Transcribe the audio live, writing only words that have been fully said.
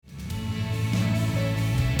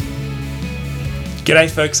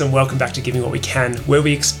G'day folks, and welcome back to Giving What We Can, where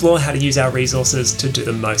we explore how to use our resources to do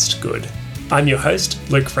the most good. I'm your host,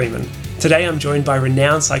 Luke Freeman. Today I'm joined by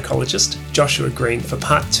renowned psychologist Joshua Greene for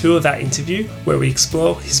part 2 of our interview, where we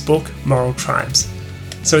explore his book, Moral Tribes.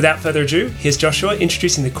 So without further ado, here's Joshua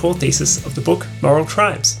introducing the core thesis of the book, Moral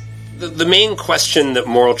Tribes. The main question that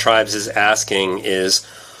Moral Tribes is asking is,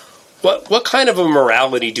 what kind of a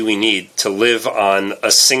morality do we need to live on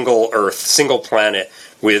a single Earth, single planet,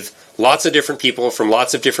 with lots of different people from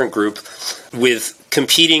lots of different groups with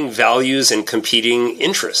competing values and competing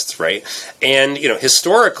interests, right? And,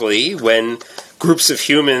 historically, when groups of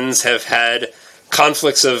humans have had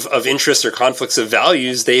conflicts of interest or conflicts of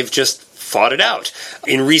values, they've just fought it out.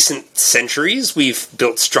 In recent centuries, we've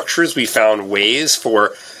built structures, we found ways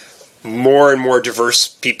for more and more diverse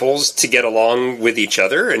peoples to get along with each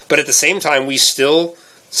other. But at the same time, we still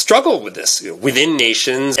struggle with this within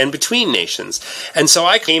nations and between nations. And so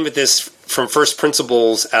I came at this from first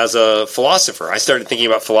principles as a philosopher. I started thinking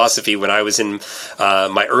about philosophy when I was in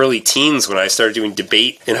my early teens, when I started doing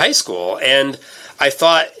debate in high school. And I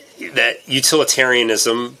thought that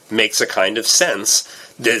utilitarianism makes a kind of sense.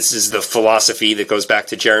 This is the philosophy that goes back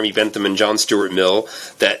to Jeremy Bentham and John Stuart Mill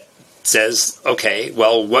that says, okay,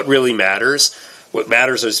 well, what really matters? What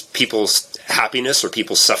matters is people's happiness or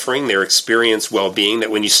people's suffering, their experience, well-being,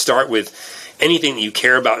 that when you start with anything that you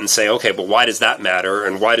care about and say, okay, but why does that matter?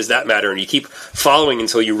 And why does that matter? And you keep following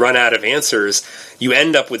until you run out of answers, you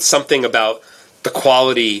end up with something about the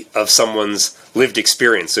quality of someone's lived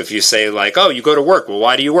experience. So if you say like, oh, you go to work, well,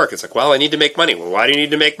 why do you work? It's like, well, I need to make money. Well, why do you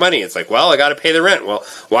need to make money? It's like, well, I got to pay the rent. Well,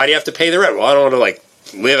 why do you have to pay the rent? Well, I don't want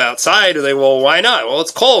to live outside. Or well, why not? Well,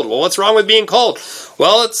 it's cold. Well, what's wrong with being cold?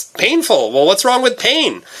 Well, it's painful. Well, what's wrong with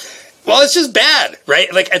pain? Well, it's just bad,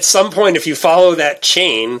 right? Like at some point, if you follow that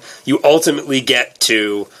chain, you ultimately get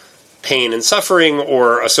to pain and suffering,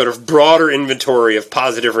 or a sort of broader inventory of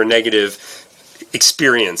positive or negative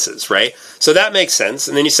experiences, right? So that makes sense.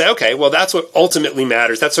 And then you say, okay, well, that's what ultimately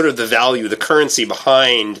matters. That's sort of the value, the currency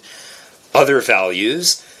behind other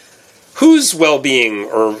values. Whose well-being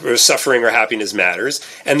or suffering or happiness matters?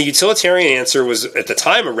 And the utilitarian answer was, at the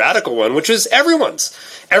time, a radical one, which was everyone's.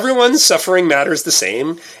 Everyone's suffering matters the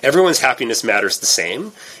same. Everyone's happiness matters the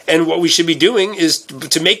same. And what we should be doing is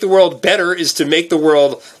to make the world better, is to make the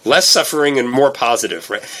world less suffering and more positive,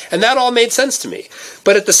 right? And that all made sense to me.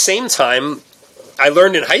 But at the same time, I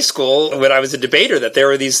learned in high school when I was a debater that there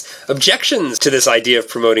were these objections to this idea of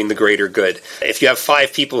promoting the greater good. If you have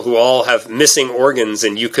 5 people who all have missing organs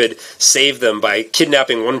and you could save them by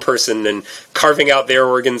kidnapping one person and carving out their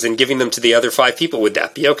organs and giving them to the other 5 people, would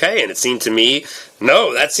that be okay? And it seemed to me,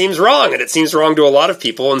 no, that seems wrong. And it seems wrong to a lot of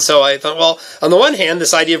people. And so I thought, well, on the one hand,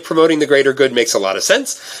 this idea of promoting the greater good makes a lot of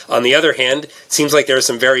sense. On the other hand, it seems like there are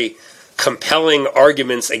some very compelling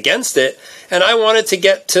arguments against it. And I wanted to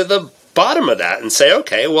get to the bottom of that and say,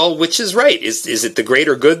 okay, well, which is right? Is it the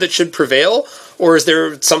greater good that should prevail, or is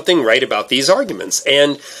there something right about these arguments?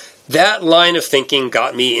 And that line of thinking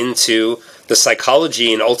got me into the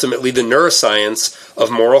psychology and ultimately the neuroscience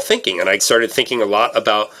of moral thinking. And I started thinking a lot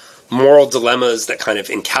about moral dilemmas that kind of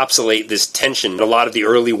encapsulate this tension. A lot of the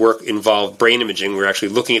early work involved brain imaging. We were actually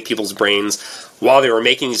looking at people's brains while they were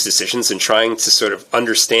making these decisions and trying to sort of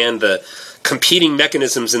understand the competing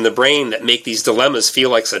mechanisms in the brain that make these dilemmas feel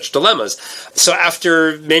like such dilemmas. So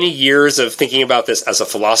after many years of thinking about this as a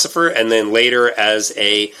philosopher and then later as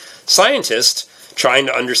a scientist, trying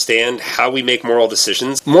to understand how we make moral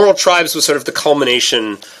decisions, Moral Tribes was sort of the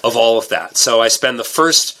culmination of all of that. So I spend the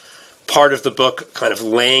first part of the book kind of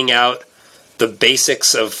laying out the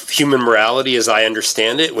basics of human morality as I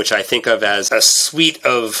understand it, which I think of as a suite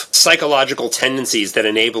of psychological tendencies that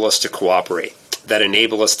enable us to cooperate, that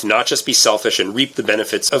enable us to not just be selfish and reap the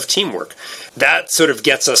benefits of teamwork. That sort of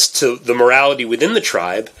gets us to the morality within the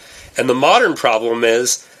tribe. And the modern problem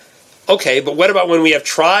is, okay, but what about when we have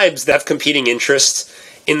tribes that have competing interests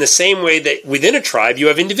in the same way that within a tribe you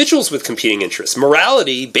have individuals with competing interests?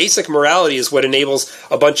 Morality, basic morality, is what enables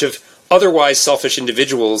a bunch of otherwise selfish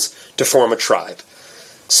individuals to form a tribe.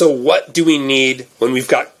 So what do we need when we've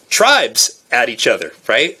got tribes at each other,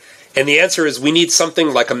 right? And the answer is we need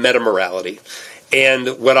something like a meta-morality.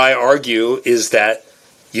 And what I argue is that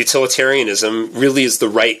utilitarianism really is the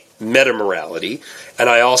right meta-morality. And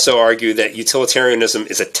I also argue that utilitarianism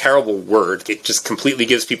is a terrible word. It just completely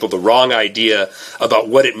gives people the wrong idea about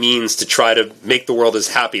what it means to try to make the world as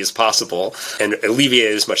happy as possible and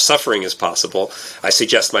alleviate as much suffering as possible. I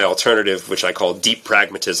suggest my alternative, which I call deep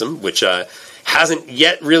pragmatism, which hasn't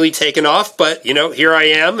yet really taken off, but, here I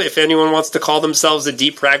am. If anyone wants to call themselves a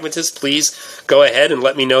deep pragmatist, please go ahead and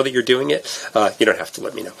let me know that you're doing it. You don't have to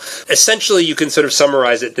let me know. Essentially, you can sort of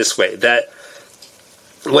summarize it this way, that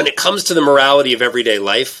when it comes to the morality of everyday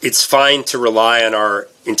life, it's fine to rely on our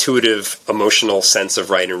intuitive, emotional sense of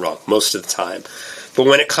right and wrong most of the time. But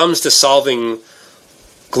when it comes to solving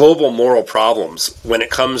global moral problems, when it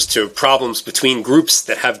comes to problems between groups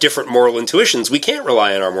that have different moral intuitions, we can't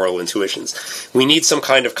rely on our moral intuitions. We need some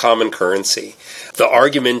kind of common currency. The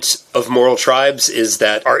argument of moral tribes is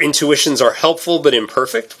that our intuitions are helpful but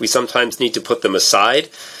imperfect. We sometimes need to put them aside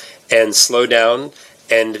and slow down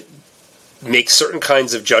and make certain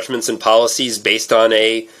kinds of judgments and policies based on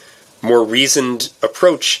a more reasoned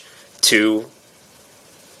approach to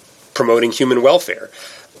promoting human welfare.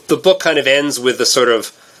 The book kind of ends with a sort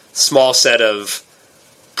of small set of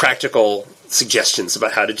practical suggestions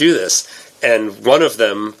about how to do this. And one of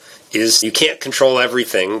them is you can't control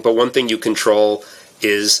everything, but one thing you control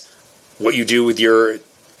is what you do with your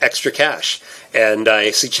extra cash. And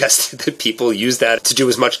I suggested that people use that to do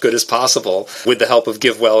as much good as possible with the help of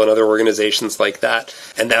GiveWell and other organizations like that.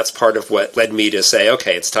 And that's part of what led me to say,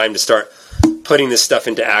 okay, it's time to start putting this stuff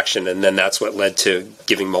into action. And then that's what led to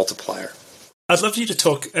Giving Multiplier. I'd love you to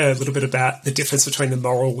talk a little bit about the difference between the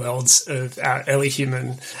moral worlds of our early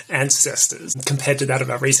human ancestors compared to that of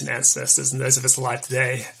our recent ancestors and those of us alive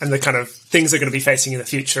today, and the kind of things they're going to be facing in the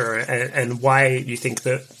future, and why you think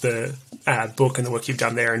that the book and the work you've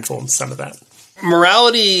done there informs some of that.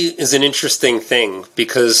 Morality is an interesting thing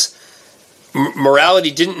because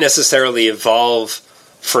morality didn't necessarily evolve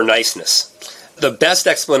for niceness. The best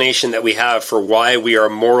explanation that we have for why we are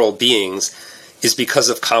moral beings is because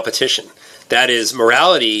of competition. That is,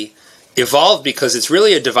 morality evolved because it's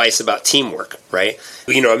really a device about teamwork, right?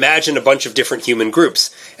 Imagine a bunch of different human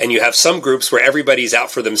groups, and you have some groups where everybody's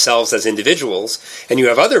out for themselves as individuals, and you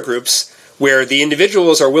have other groups where the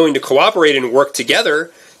individuals are willing to cooperate and work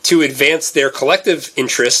together to advance their collective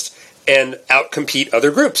interest and outcompete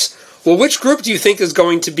other groups. Well, which group do you think is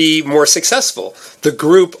going to be more successful? The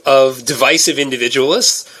group of divisive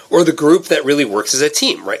individualists or the group that really works as a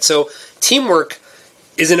team, right? So teamwork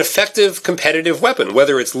is an effective competitive weapon,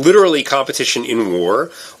 whether it's literally competition in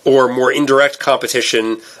war or more indirect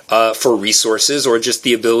competition for resources or just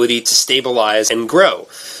the ability to stabilize and grow.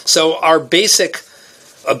 So our basic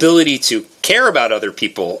ability to care about other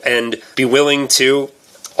people and be willing to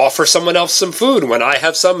offer someone else some food when I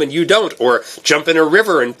have some and you don't, or jump in a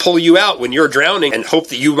river and pull you out when you're drowning and hope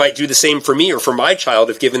that you might do the same for me or for my child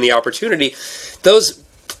if given the opportunity. Those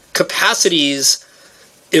capacities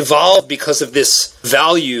evolve because of this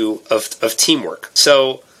value of teamwork.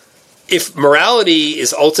 So if morality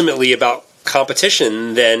is ultimately about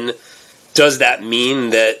competition, then does that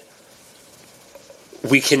mean that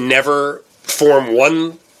we can never form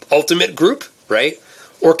one ultimate group, right?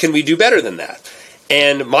 Or can we do better than that?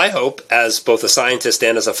 And my hope, as both a scientist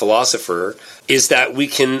and as a philosopher, is that we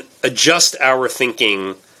can adjust our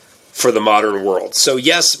thinking for the modern world. So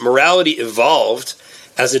yes, morality evolved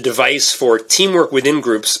as a device for teamwork within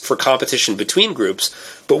groups, for competition between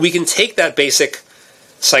groups, but we can take that basic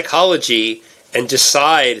psychology and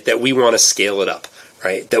decide that we want to scale it up,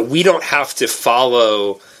 right? That we don't have to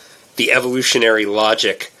follow the evolutionary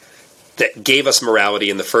logic that gave us morality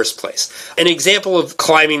in the first place. An example of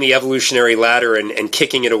climbing the evolutionary ladder and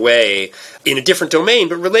kicking it away in a different domain,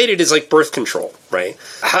 but related, is like birth control, right?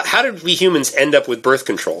 How did we humans end up with birth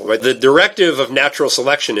control, right? The directive of natural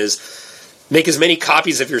selection is make as many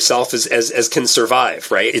copies of yourself as can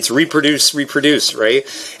survive, right? It's reproduce,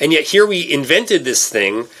 right? And yet here we invented this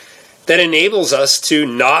thing that enables us to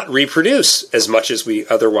not reproduce as much as we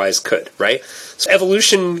otherwise could, right? So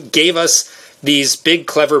evolution gave us these big,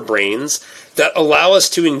 clever brains that allow us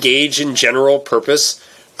to engage in general purpose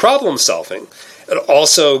problem solving. It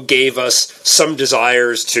also gave us some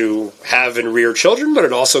desires to have and rear children, but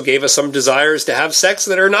it also gave us some desires to have sex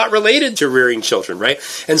that are not related to rearing children, right?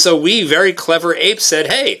 And so we, very clever apes, said,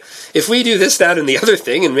 hey, if we do this, that, and the other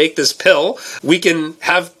thing and make this pill, we can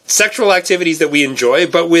have sexual activities that we enjoy,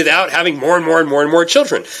 but without having more and more and more and more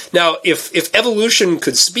children. Now, if evolution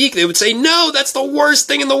could speak, they would say, no, that's the worst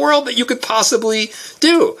thing in the world that you could possibly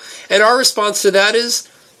do. And our response to that is,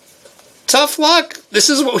 tough luck. This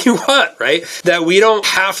is what we want, right? That we don't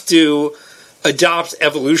have to adopt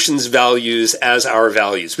evolution's values as our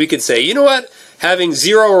values. We could say, you know what? Having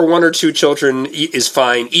 0 or 1 or 2 children is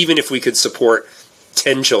fine, even if we could support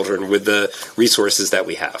 10 children with the resources that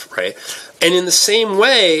we have, right? And in the same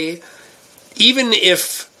way, even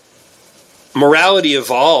if morality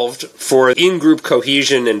evolved for in-group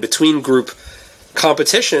cohesion and between-group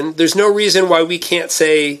competition, there's no reason why we can't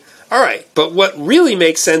say, all right, but what really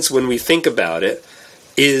makes sense when we think about it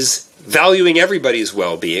is valuing everybody's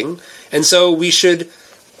well-being, and so we should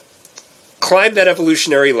climb that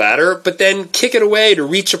evolutionary ladder, but then kick it away to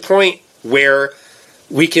reach a point where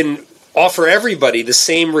we can offer everybody the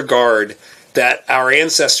same regard that our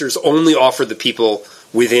ancestors only offered the people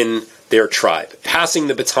within their tribe, passing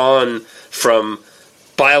the baton from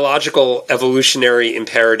biological evolutionary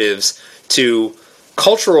imperatives to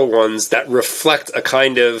cultural ones that reflect a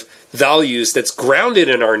kind of values that's grounded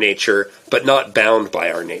in our nature but not bound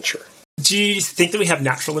by our nature. Do you think that we have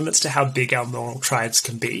natural limits to how big our moral tribes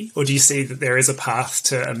can be? Or do you see that there is a path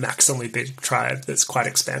to a maximally big tribe that's quite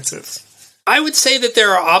expansive? I would say that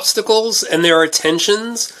there are obstacles and there are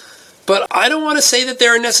tensions, but I don't want to say that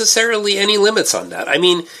there are necessarily any limits on that. I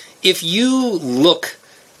mean, if you look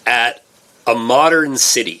at a modern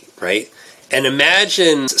city, right, and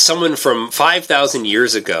imagine someone from 5,000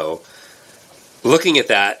 years ago looking at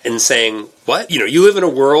that and saying, what? You know, you live in a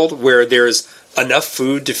world where there's enough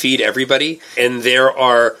food to feed everybody, and there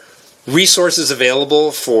are resources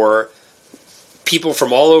available for people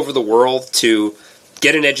from all over the world to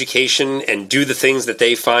get an education and do the things that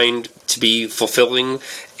they find to be fulfilling,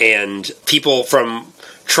 and people from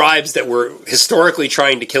tribes that were historically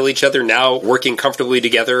trying to kill each other now working comfortably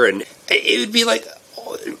together. And it would be like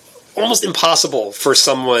almost impossible for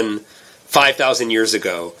someone 5,000 years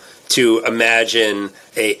ago to imagine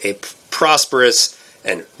a prosperous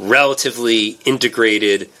and relatively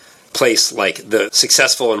integrated place like the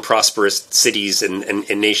successful and prosperous cities and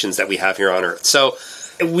nations that we have here on Earth. So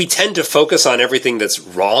we tend to focus on everything that's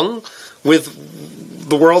wrong with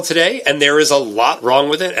the world today, and there is a lot wrong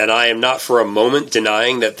with it, and I am not for a moment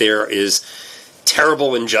denying that there is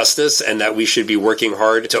terrible injustice and that we should be working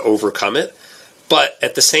hard to overcome it. But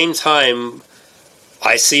at the same time,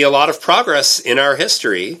 I see a lot of progress in our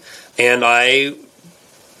history, and I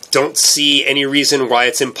don't see any reason why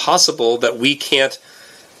it's impossible that we can't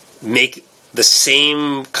make the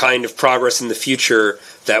same kind of progress in the future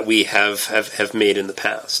that we have made in the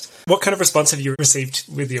past. What kind of response have you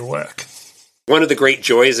received with your work? One of the great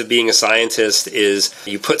joys of being a scientist is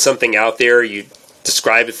you put something out there, you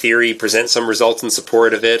describe a theory, present some results in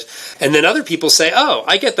support of it, and then other people say, oh,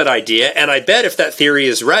 I get that idea, and I bet if that theory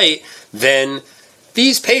is right, then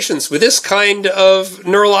these patients with this kind of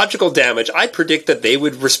neurological damage, I predict that they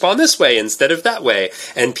would respond this way instead of that way.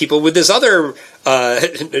 And people with this other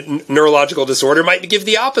neurological disorder might give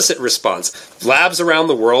the opposite response. Labs around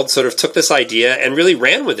the world sort of took this idea and really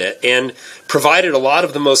ran with it and provided a lot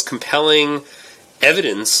of the most compelling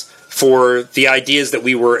evidence for the ideas that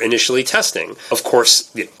we were initially testing. Of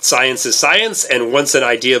course, science is science, and once an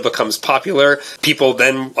idea becomes popular, people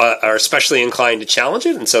then are especially inclined to challenge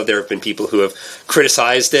it, and so there have been people who have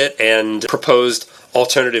criticized it and proposed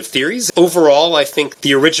alternative theories. Overall, I think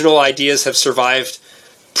the original ideas have survived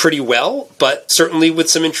pretty well, but certainly with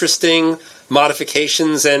some interesting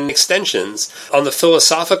modifications and extensions. On the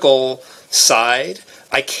philosophical side,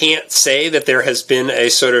 I can't say that there has been a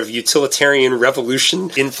sort of utilitarian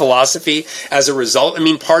revolution in philosophy as a result. I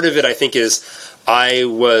mean, part of it, I think, is I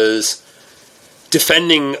was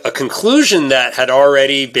defending a conclusion that had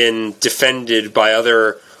already been defended by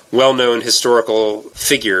other well-known historical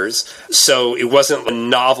figures. So it wasn't a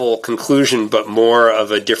novel conclusion, but more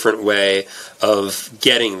of a different way of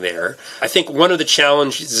getting there. I think one of the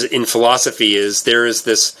challenges in philosophy is there is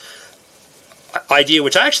this idea,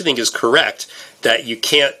 which I actually think is correct, that you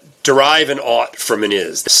can't derive an ought from an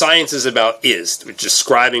is. Science is about is,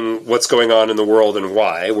 describing what's going on in the world and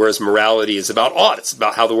why, whereas morality is about ought. It's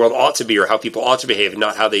about how the world ought to be or how people ought to behave,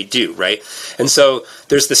 not how they do, right? And so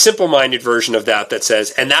there's the simple-minded version of that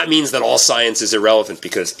says, and that means that all science is irrelevant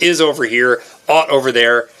because is over here, ought over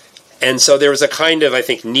there. And so there was a kind of, I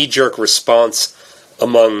think, knee-jerk response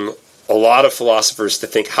among a lot of philosophers to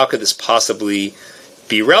think, how could this possibly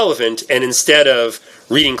be relevant? And instead of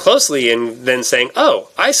reading closely and then saying, oh,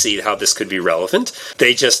 I see how this could be relevant,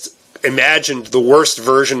 they just imagined the worst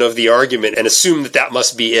version of the argument and assumed that that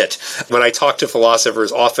must be it. When I talk to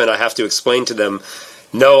philosophers, often I have to explain to them,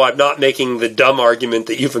 no, I'm not making the dumb argument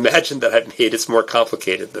that you've imagined that I've made. It's more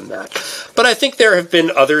complicated than that. But I think there have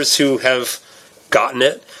been others who have gotten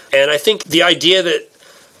it. And I think the idea that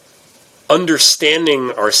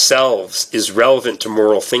understanding ourselves is relevant to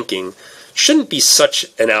moral thinking shouldn't be such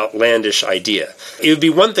an outlandish idea. It would be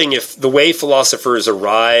one thing if the way philosophers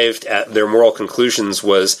arrived at their moral conclusions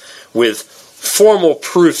was with formal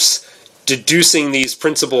proofs deducing these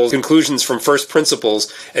conclusions from first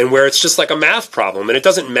principles, and where it's just like a math problem, and it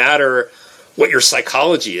doesn't matter what your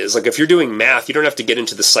psychology is. Like if you're doing math, you don't have to get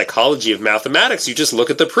into the psychology of mathematics. You just look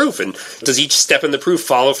at the proof, and does each step in the proof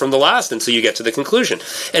follow from the last until you get to the conclusion?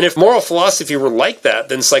 And if moral philosophy were like that,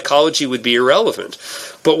 then psychology would be irrelevant.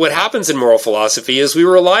 But what happens in moral philosophy is we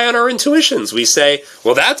rely on our intuitions. We say,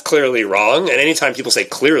 well, that's clearly wrong. And anytime people say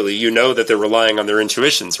clearly, you know that they're relying on their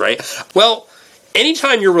intuitions, right? Well,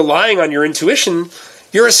 anytime you're relying on your intuition,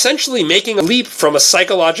 you're essentially making a leap from a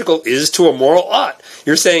psychological is to a moral ought.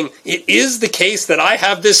 You're saying, it is the case that I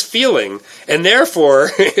have this feeling, and therefore,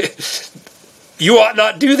 you ought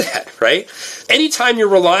not do that, right? Anytime you're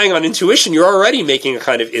relying on intuition, you're already making a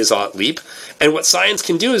kind of is-ought leap. And what science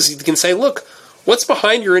can do is it can say, look, what's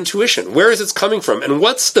behind your intuition? Where is it coming from? And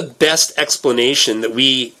what's the best explanation that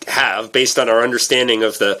we have based on our understanding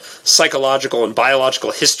of the psychological and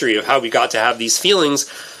biological history of how we got to have these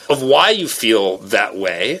feelings, of why you feel that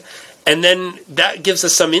way? And then that gives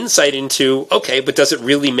us some insight into, okay, but does it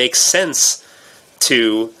really make sense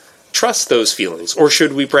to trust those feelings? Or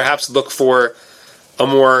should we perhaps look for a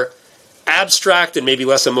more abstract and maybe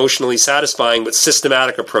less emotionally satisfying but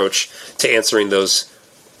systematic approach to answering those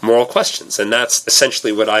moral questions? And that's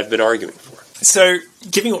essentially what I've been arguing for. So,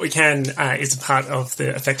 Giving What We Can is a part of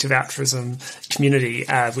the effective altruism community,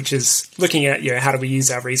 which is looking at how do we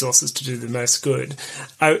use our resources to do the most good.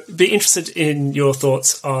 I'd be interested in your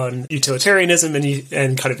thoughts on utilitarianism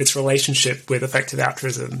and kind of its relationship with effective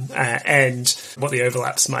altruism and what the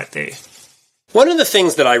overlaps might be. One of the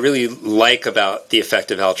things that I really like about the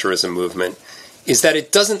effective altruism movement is that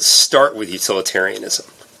it doesn't start with utilitarianism,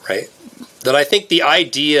 right? That I think the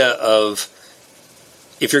idea of,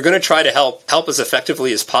 if you're going to try to help as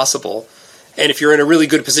effectively as possible, and if you're in a really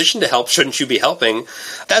good position to help, shouldn't you be helping?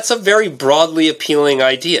 That's a very broadly appealing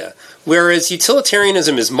idea. Whereas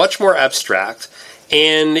utilitarianism is much more abstract,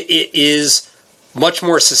 and it is much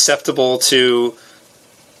more susceptible to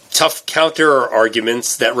tough counter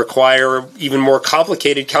arguments that require even more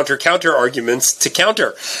complicated counter arguments to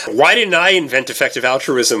counter. Why didn't I invent effective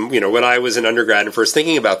altruism, when I was an undergrad and first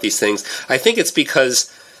thinking about these things? I think it's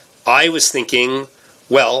because I was thinking,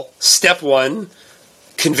 well, step one,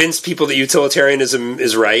 convince people that utilitarianism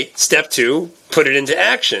is right. Step two, put it into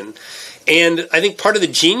action. And I think part of the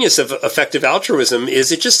genius of effective altruism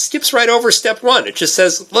is it just skips right over step one. It just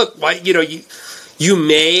says, look, you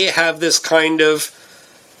may have this kind of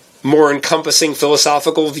more encompassing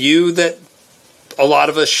philosophical view that a lot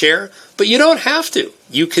of us share, but you don't have to.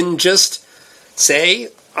 You can just say,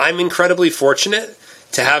 I'm incredibly fortunate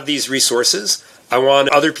to have these resources. I want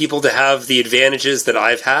other people to have the advantages that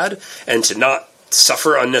I've had and to not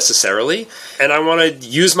suffer unnecessarily. And I want to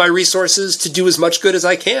use my resources to do as much good as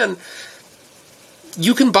I can.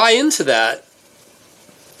 You can buy into that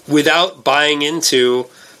without buying into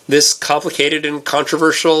this complicated and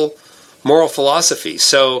controversial moral philosophy.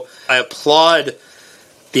 So I applaud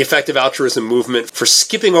the effective altruism movement for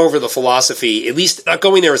skipping over the philosophy, at least not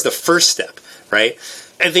going there as the first step, right?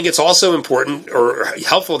 I think it's also important or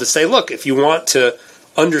helpful to say, look, if you want to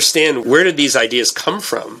understand where did these ideas come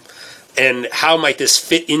from and how might this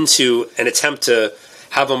fit into an attempt to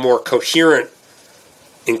have a more coherent,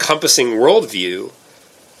 encompassing worldview,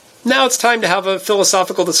 now it's time to have a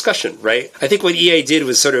philosophical discussion, right? I think what EA did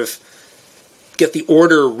was sort of get the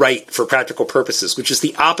order right for practical purposes, which is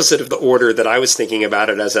the opposite of the order that I was thinking about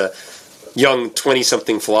it as a young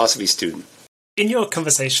 20-something philosophy student. In your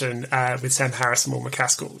conversation with Sam Harris and Will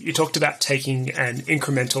McCaskill, you talked about taking an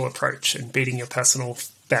incremental approach and beating your personal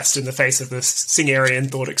best in the face of this Singerian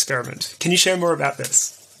thought experiment. Can you share more about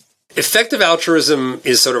this? Effective altruism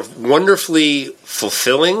is sort of wonderfully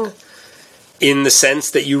fulfilling in the sense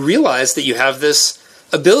that you realize that you have this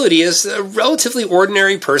ability as a relatively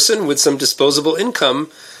ordinary person with some disposable income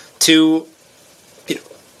to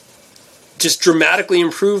just dramatically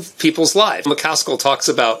improve people's lives. McCaskill talks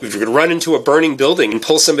about if you could run into a burning building and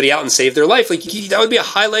pull somebody out and save their life, that would be a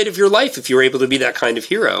highlight of your life if you were able to be that kind of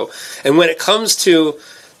hero. And when it comes to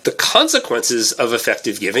the consequences of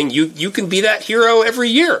effective giving, you can be that hero every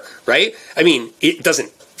year, right? I mean, it doesn't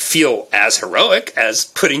feel as heroic as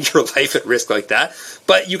putting your life at risk like that,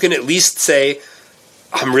 but you can at least say,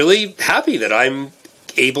 I'm really happy that I'm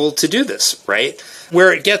able to do this, right?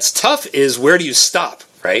 Where it gets tough is, where do you stop,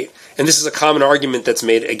 right? And this is a common argument that's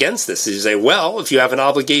made against this. Is you say, well, if you have an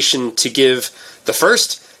obligation to give the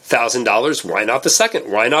first $1,000, why not the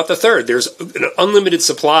second? Why not the third? There's an unlimited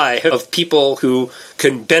supply of people who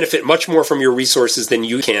can benefit much more from your resources than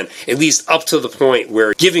you can, at least up to the point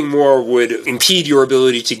where giving more would impede your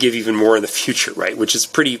ability to give even more in the future, right? Which is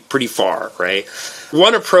pretty far, right?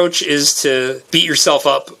 One approach is to beat yourself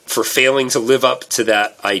up for failing to live up to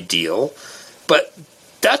that ideal, but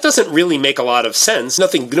that doesn't really make a lot of sense.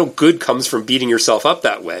 No good comes from beating yourself up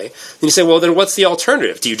that way. And you say, well, then what's the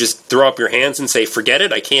alternative? Do you just throw up your hands and say, forget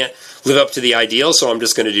it, I can't live up to the ideal, so I'm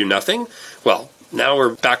just going to do nothing? Well, now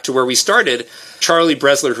we're back to where we started. Charlie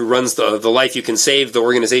Bresler, who runs the Life You Can Save, the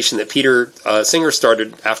organization that Peter Singer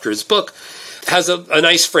started after his book, has a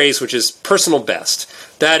nice phrase, which is personal best.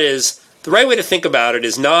 That is, the right way to think about it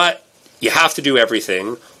is not you have to do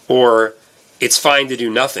everything, or it's fine to do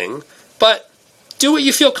nothing, but do what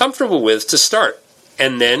you feel comfortable with to start.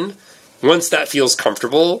 And then once that feels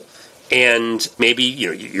comfortable, and maybe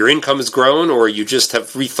your income has grown, or you just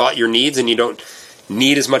have rethought your needs and you don't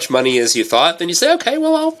need as much money as you thought, then you say, okay,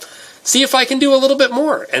 well, I'll see if I can do a little bit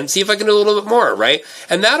more, and see if I can do a little bit more, right?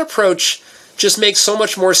 And that approach just makes so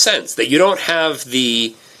much more sense, that you don't have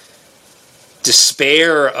the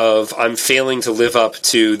despair of I'm failing to live up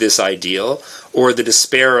to this ideal, or the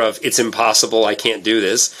despair of it's impossible, I can't do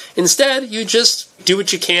this. Instead, you just do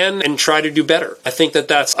what you can and try to do better. I think that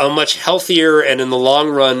that's a much healthier and in the long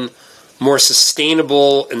run more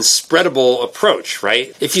sustainable and spreadable approach,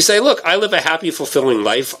 right? If you say, look, I live a happy, fulfilling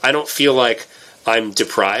life, I don't feel like I'm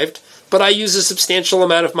deprived, but I use a substantial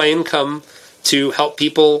amount of my income to help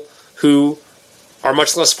people who are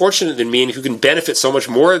much less fortunate than me and who can benefit so much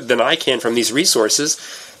more than I can from these resources,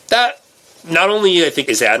 that not only I think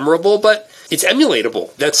is admirable, but it's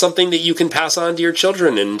emulatable. That's something that you can pass on to your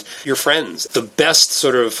children and your friends. The best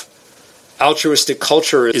sort of altruistic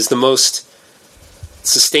culture is the most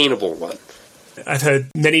sustainable one. I've heard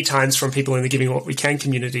many times from people in the Giving What We Can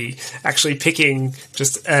community, actually picking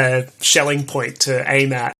just a shelling point to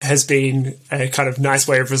aim at has been a kind of nice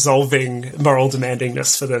way of resolving moral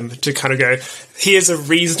demandingness for them, to kind of go, here's a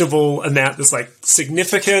reasonable amount that's like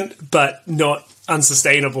significant, but not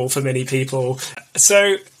unsustainable for many people.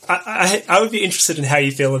 So I would be interested in how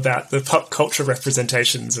you feel about the pop culture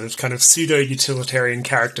representations of kind of pseudo-utilitarian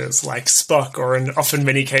characters like Spock, or in often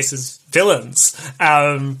many cases, villains.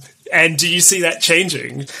 And do you see that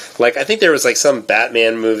changing? Like, I think there was like some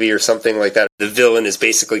Batman movie or something like that. The villain is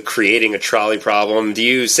basically creating a trolley problem. Do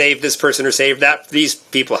you save this person or save these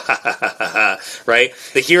people? Ha ha ha ha ha. Right?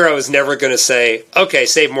 The hero is never going to say, okay,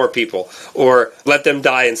 save more people, or let them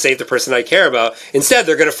die and save the person I care about. Instead,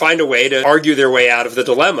 they're going to find a way to argue their way out of the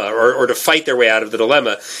dilemma, or to fight their way out of the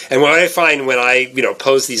dilemma. And what I find when I,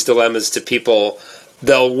 pose these dilemmas to people,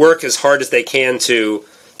 they'll work as hard as they can to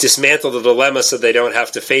dismantle the dilemma so they don't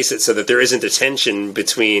have to face it, so that there isn't a tension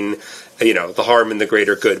between, the harm and the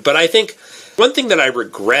greater good. But I think one thing that I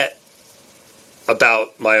regret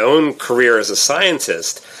about my own career as a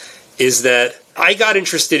scientist is that I got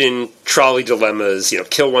interested in trolley dilemmas,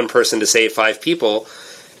 kill one person to save 5 people,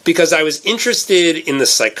 because I was interested in the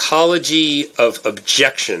psychology of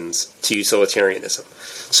objections to utilitarianism.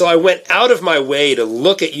 So I went out of my way to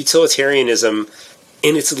look at utilitarianism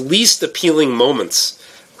in its least appealing moments,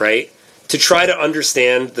 right? To try to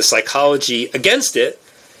understand the psychology against it,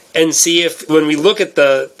 and see if, when we look at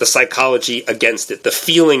the psychology against it, the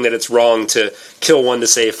feeling that it's wrong to kill one to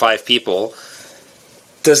save 5 people,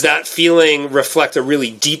 does that feeling reflect a really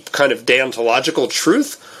deep kind of deontological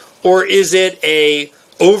truth? Or is it a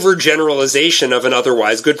overgeneralization of an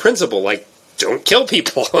otherwise good principle, like don't kill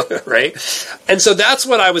people, right? And so that's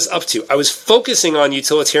what I was up to. I was focusing on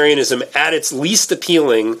utilitarianism at its least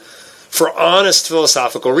appealing for honest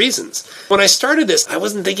philosophical reasons. When I started this, I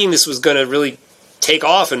wasn't thinking this was going to really take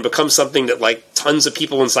off and become something that like tons of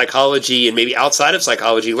people in psychology and maybe outside of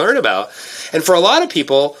psychology learn about. And for a lot of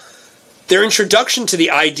people, their introduction to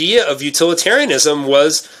the idea of utilitarianism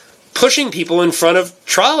was pushing people in front of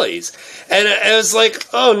trolleys. And I was like,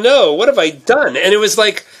 oh no, what have I done? And it was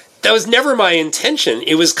like, that was never my intention.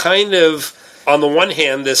 It was kind of, on the one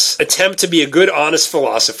hand, this attempt to be a good, honest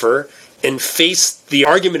philosopher and face the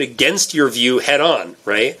argument against your view head on,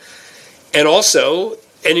 right? And also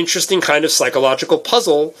an interesting kind of psychological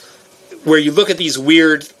puzzle where you look at these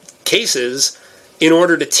weird cases in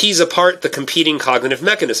order to tease apart the competing cognitive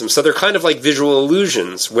mechanisms. So they're kind of like visual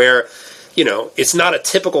illusions where, it's not a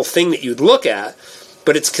typical thing that you'd look at,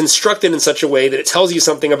 but it's constructed in such a way that it tells you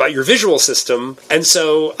something about your visual system. And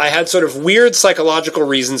so I had sort of weird psychological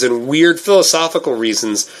reasons and weird philosophical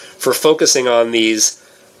reasons for focusing on these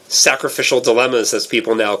sacrificial dilemmas, as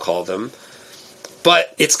people now call them.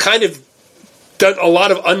 But it's kind of done a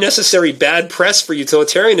lot of unnecessary bad press for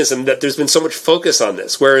utilitarianism, that there's been so much focus on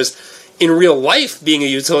this. Whereas in real life, being a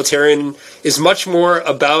utilitarian is much more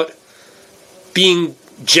about being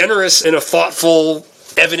generous in a thoughtful,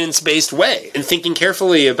 evidence-based way, and thinking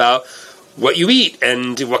carefully about what you eat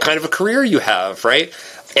and what kind of a career you have, right?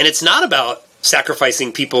 And it's not about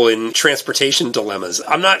sacrificing people in transportation dilemmas.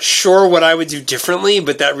 I'm not sure what I would do differently,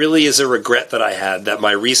 but that really is a regret that I had, that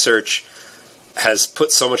my research has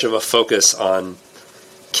put so much of a focus on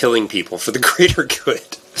killing people for the greater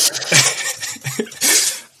good.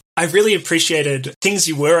 I really appreciated things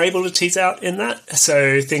you were able to tease out in that.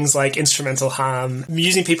 So things like instrumental harm,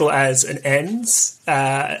 using people as an ends,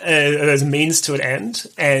 as a means to an end,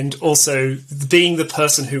 and also being the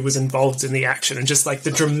person who was involved in the action, and just like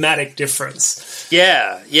the dramatic difference.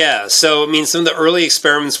 Yeah. So, I mean, some of the early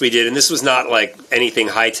experiments we did, and this was not like anything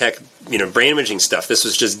high-tech, brain imaging stuff. This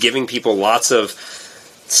was just giving people lots of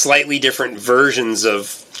slightly different versions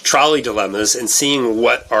of trolley dilemmas and seeing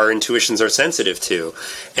what our intuitions are sensitive to.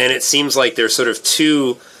 And it seems like there's sort of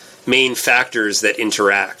two main factors that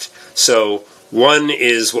interact. So one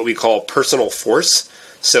is what we call personal force.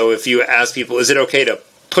 So if you ask people, is it okay to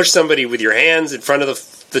push somebody with your hands in front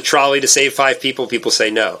of the trolley to save 5 people? People say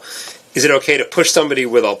no. Is it okay to push somebody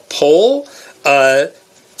with a pole?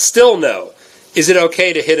 Still no. Is it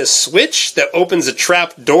okay to hit a switch that opens a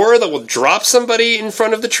trap door that will drop somebody in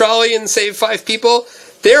front of the trolley and save 5 people?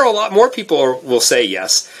 There are a lot more people will say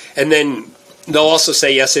yes. And then they'll also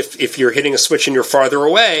say yes if you're hitting a switch and you're farther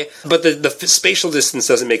away, but the spatial distance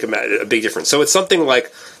doesn't make a big difference. So it's something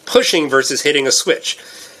like pushing versus hitting a switch.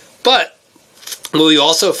 But what we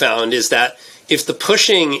also found is that if the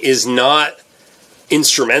pushing is not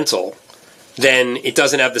instrumental, then it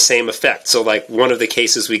doesn't have the same effect. So like one of the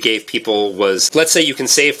cases we gave people was, let's say you can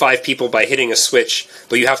save 5 people by hitting a switch,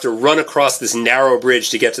 but you have to run across this narrow bridge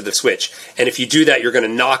to get to the switch. And if you do that, you're going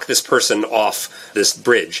to knock this person off this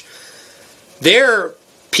bridge. There,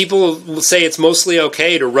 people will say it's mostly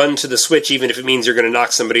okay to run to the switch, even if it means you're going to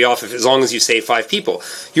knock somebody off, as long as you save 5 people.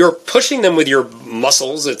 You're pushing them with your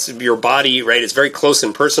muscles, it's your body, right? It's very close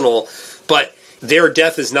and personal, but their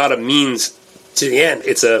death is not a means to the end.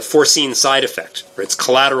 It's a foreseen side effect, or it's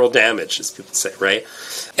collateral damage, as people say, right?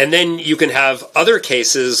 And then you can have other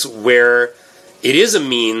cases where it is a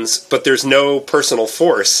means, but there's no personal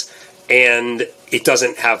force, and it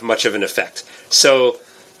doesn't have much of an effect. So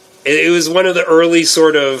it was one of the early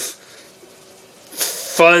sort of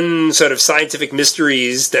fun sort of scientific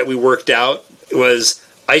mysteries that we worked out, was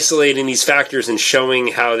isolating these factors and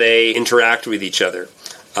showing how they interact with each other.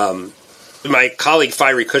 My colleague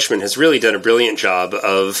Fiery Cushman has really done a brilliant job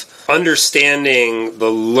of understanding the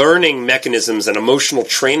learning mechanisms and emotional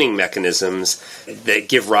training mechanisms that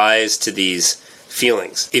give rise to these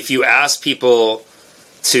feelings. If you ask people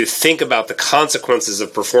to think about the consequences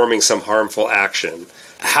of performing some harmful action,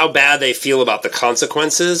 how bad they feel about the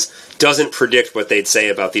consequences doesn't predict what they'd say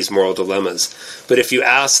about these moral dilemmas. But if you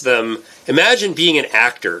ask them, imagine being an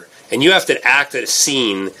actor, and you have to act a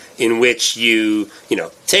scene in which you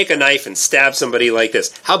take a knife and stab somebody like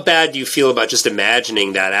this. How bad do you feel about just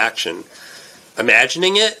imagining that action?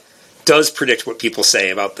 Imagining it does predict what people say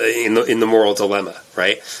about in the moral dilemma,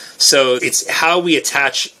 right? So it's how we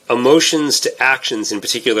attach emotions to actions in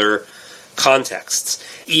particular contexts.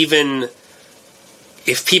 Even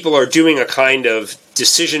if people are doing a kind of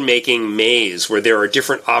decision-making maze where there are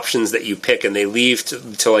different options that you pick and they lead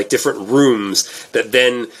to like different rooms that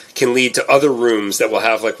then can lead to other rooms that will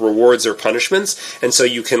have like rewards or punishments, and so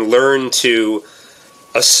you can learn to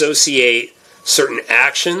associate certain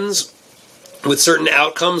actions with certain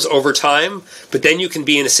outcomes over time, but then you can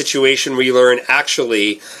be in a situation where you learn,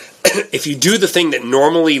 actually, if you do the thing that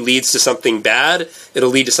normally leads to something bad,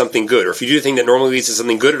 it'll lead to something good. Or if you do the thing that normally leads to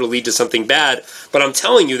something good, it'll lead to something bad. But I'm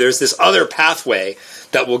telling you, there's this other pathway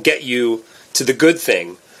that will get you to the good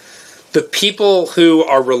thing. The people who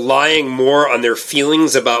are relying more on their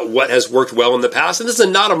feelings about what has worked well in the past, and this is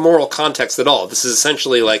not a moral context at all. This is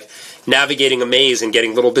essentially like navigating a maze and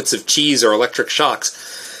getting little bits of cheese or electric shocks.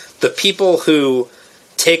 The people who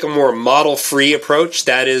take a more model-free approach,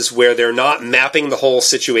 that is where they're not mapping the whole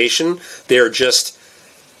situation, they're just,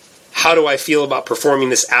 how do I feel about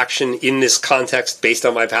performing this action in this context based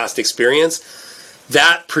on my past experience?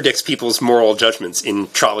 That predicts people's moral judgments in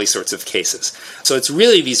trolley sorts of cases. So it's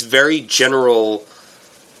really these very general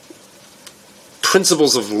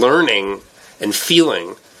principles of learning and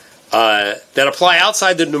feeling that apply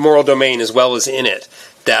outside the moral domain as well as in it,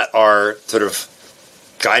 that are sort of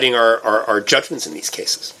guiding our judgments in these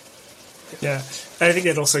cases. Yeah, I think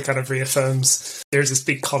it also kind of reaffirms there's this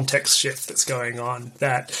big context shift that's going on,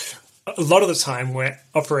 that a lot of the time we're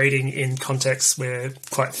operating in contexts we're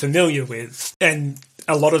quite familiar with, and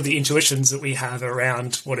a lot of the intuitions that we have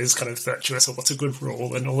around what is kind of virtuous or what's a good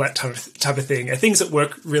rule and all that type of thing are things that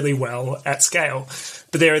work really well at scale.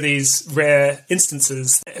 But there are these rare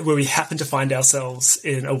instances where we happen to find ourselves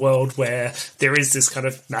in a world where there is this kind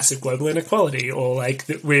of massive global inequality, or like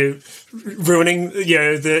that we're ruining,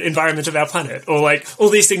 the environment of our planet, or like all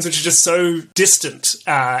these things which are just so distant,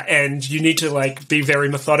 and you need to like be very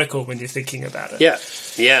methodical when you're thinking about it.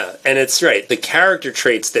 Yeah, and it's right. The character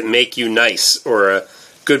traits that make you nice or a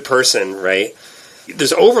good person, right?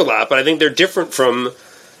 there's overlap, but I think they're different from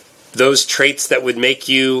those traits that would make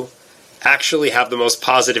you actually have the most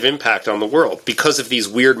positive impact on the world because of these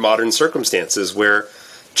weird modern circumstances where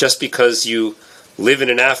just because you live in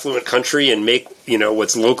an affluent country and make,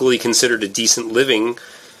 what's locally considered a decent living,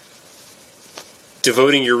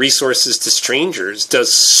 devoting your resources to strangers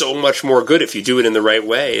does so much more good if you do it in the right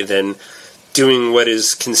way than doing what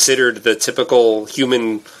is considered the typical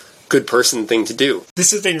human good person thing to do.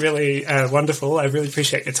 This has been really wonderful. I really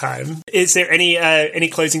appreciate your time. Is there any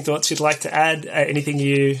closing thoughts you'd like to add? Anything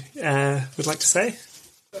you would like to say?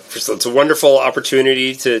 It's a wonderful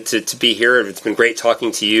opportunity to be here. It's been great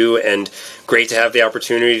talking to you and great to have the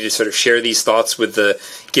opportunity to sort of share these thoughts with the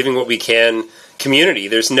Giving What We Can community.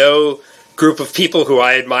 There's no group of people who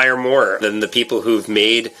I admire more than the people who've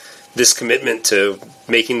made this commitment to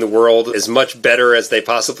making the world as much better as they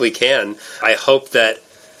possibly can. I hope that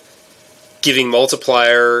Giving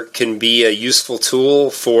Multiplier can be a useful tool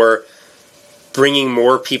for bringing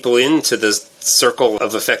more people into the circle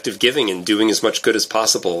of effective giving and doing as much good as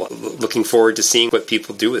possible. Looking forward to seeing what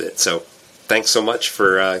people do with it. So thanks so much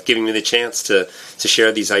for giving me the chance to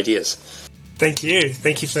share these ideas. Thank you.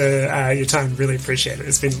 Thank you for your time. Really appreciate it.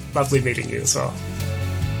 It's been lovely meeting you as well.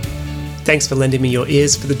 Thanks for lending me your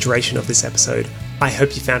ears for the duration of this episode. I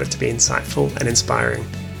hope you found it to be insightful and inspiring.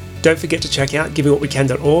 Don't forget to check out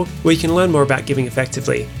givingwhatwecan.org, where you can learn more about giving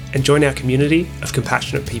effectively and join our community of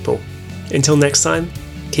compassionate people. Until next time,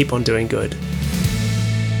 keep on doing good.